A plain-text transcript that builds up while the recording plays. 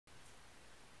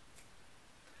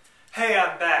Hey,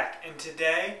 I'm back, and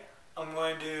today I'm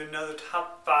going to do another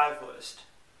top 5 list.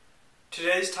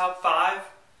 Today's top 5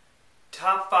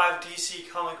 DC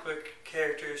comic book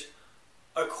characters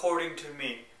according to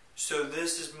me. So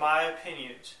this is my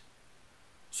opinions.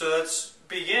 So let's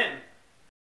begin.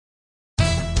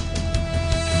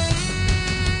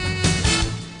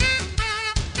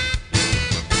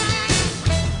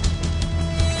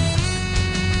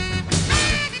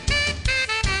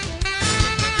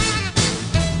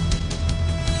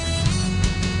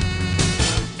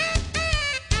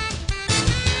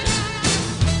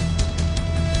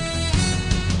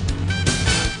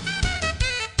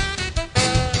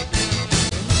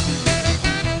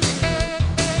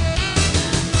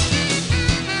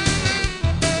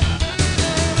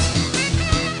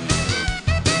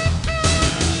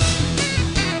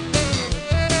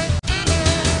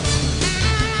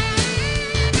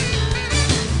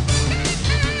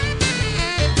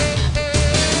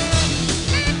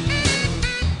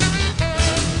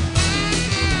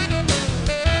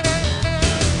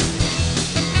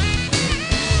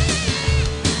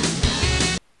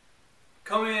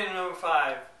 Coming in at number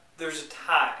 5, there's a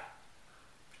tie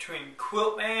between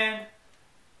Quilt Man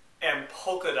and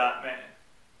Polka Dot Man.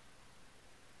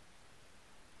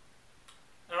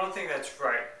 I don't think that's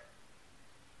right.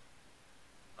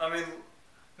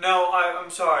 I'm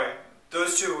sorry.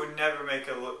 Those two would never make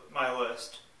my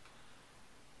list.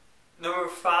 Number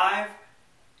 5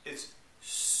 is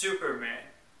Superman.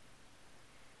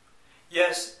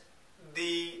 Yes,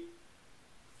 the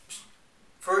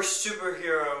first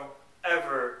superhero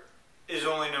ever is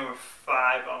only number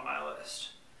 5 on my list.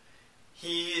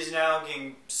 He is now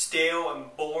getting stale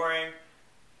and boring,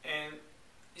 and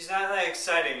he's not that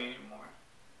exciting anymore.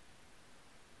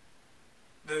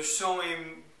 There's so many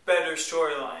better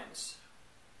storylines,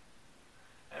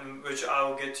 and which I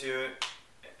will get to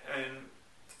in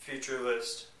the future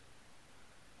list.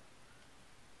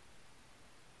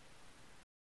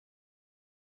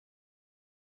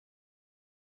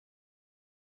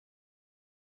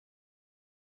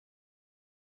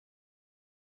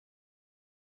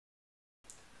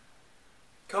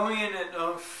 Coming in at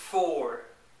number 4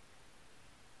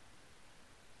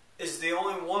 is the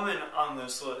only woman on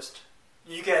this list.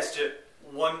 You guessed it,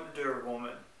 Wonder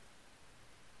Woman.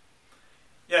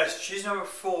 Yes, she's number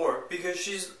 4 because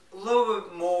she's a little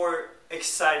bit more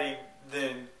exciting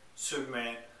than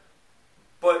Superman,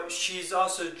 but she's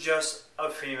also just a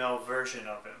female version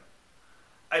of him.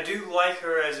 I do like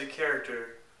her as a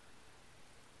character,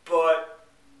 but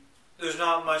there's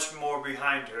not much more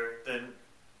behind her than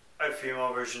a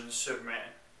female version of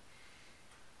Superman.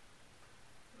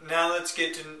 Now let's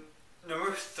get to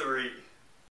number 3.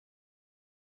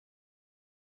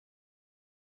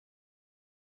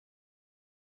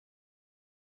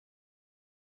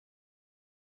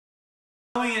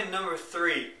 Coming in number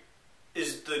 3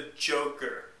 is the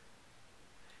Joker.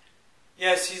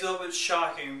 Yes, he's a little bit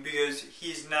shocking because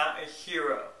he's not a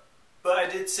hero, but I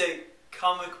did say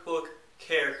comic book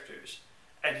characters,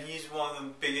 and he's one of the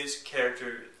biggest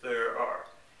characters there are.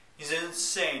 He's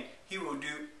insane. He will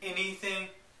do anything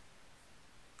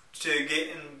to get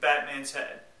in Batman's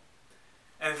head.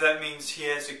 And if that means he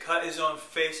has to cut his own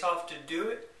face off to do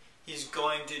it, he's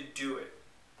going to do it.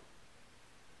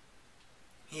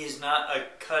 He is not a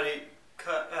cookie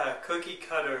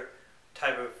cutter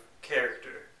type of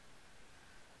character.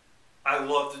 I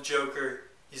love the Joker.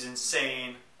 He's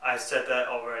insane. I said that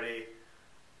already.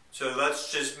 So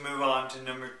let's just move on to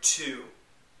number 2.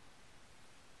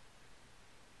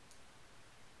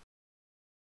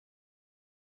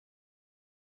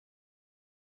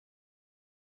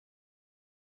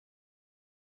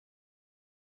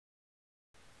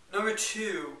 Number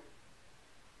 2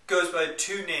 goes by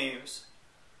 2 names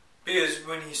because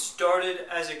when he started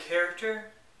as a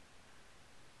character,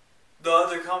 the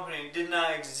other company did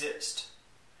not exist.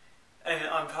 And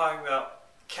I'm talking about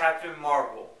Captain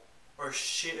Marvel or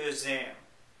Shazam.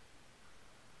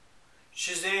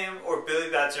 Shazam, or Billy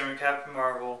Batson, Captain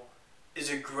Marvel, is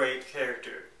a great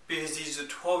character because he's a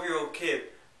 12-year-old kid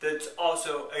that's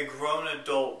also a grown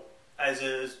adult as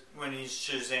is when he's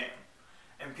Shazam.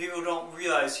 And people don't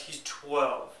realize he's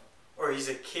 12, or he's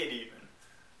a kid even.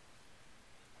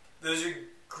 There's a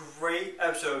great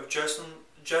episode of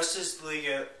Justice League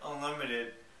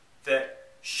Unlimited that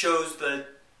shows the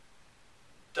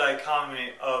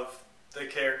dichotomy of the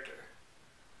character.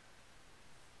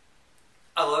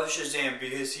 I love Shazam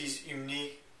because he's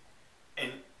unique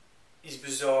and he's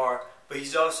bizarre, but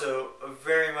he's also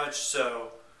very much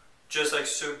so just like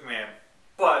Superman,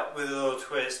 but with a little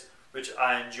twist which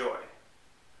I enjoy.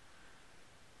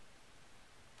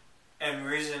 And the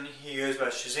reason he goes by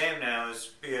Shazam now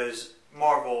is because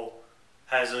Marvel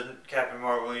has a Captain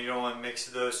Marvel and you don't want to mix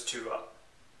those two up.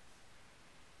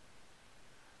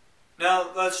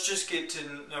 Now let's just get to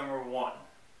number 1.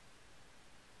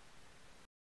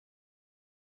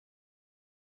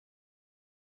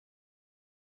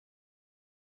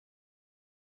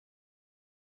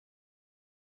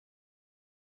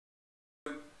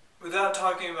 Without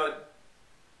talking about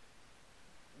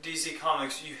DC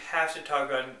Comics, you have to talk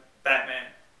about Batman.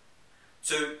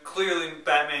 So clearly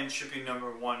Batman should be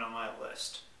number 1 on my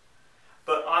list.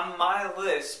 But on my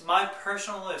list, my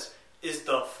personal list, is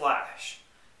The Flash.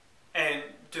 And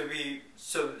to be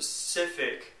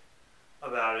specific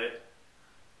about it,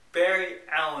 Barry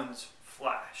Allen's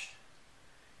Flash.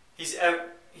 He's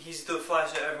the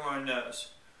Flash that everyone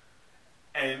knows.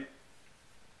 And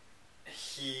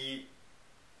he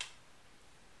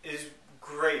is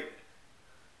great.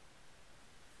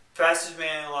 Fastest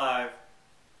man alive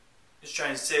is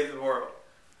trying to save the world.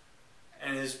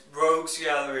 And his rogues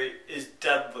gallery is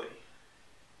deadly.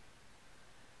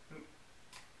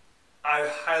 I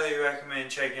highly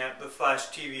recommend checking out the Flash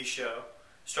TV show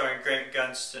starring Grant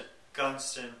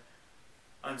Gustin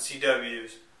on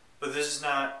CW's. But this is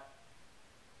not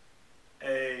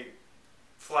a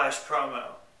Flash promo.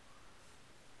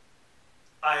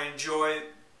 I enjoy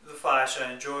the Flash,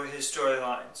 I enjoy his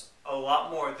storylines a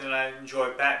lot more than I enjoy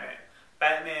Batman.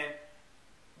 Batman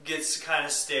gets kind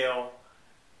of stale,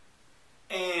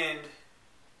 and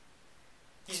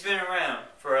he's been around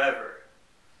forever.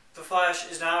 The Flash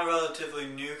is not a relatively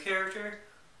new character,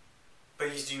 but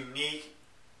he's unique,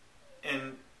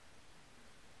 and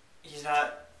he's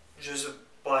not just a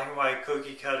black and white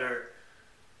cookie cutter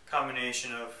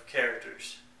combination of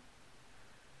characters.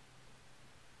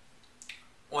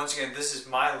 Once again, this is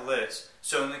my list,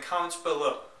 so in the comments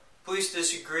below, please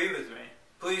disagree with me.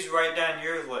 Please write down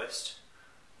your list.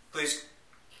 Please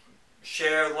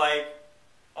share, like,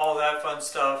 all that fun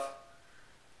stuff.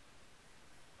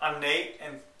 I'm Nate,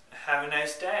 and have a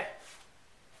nice day.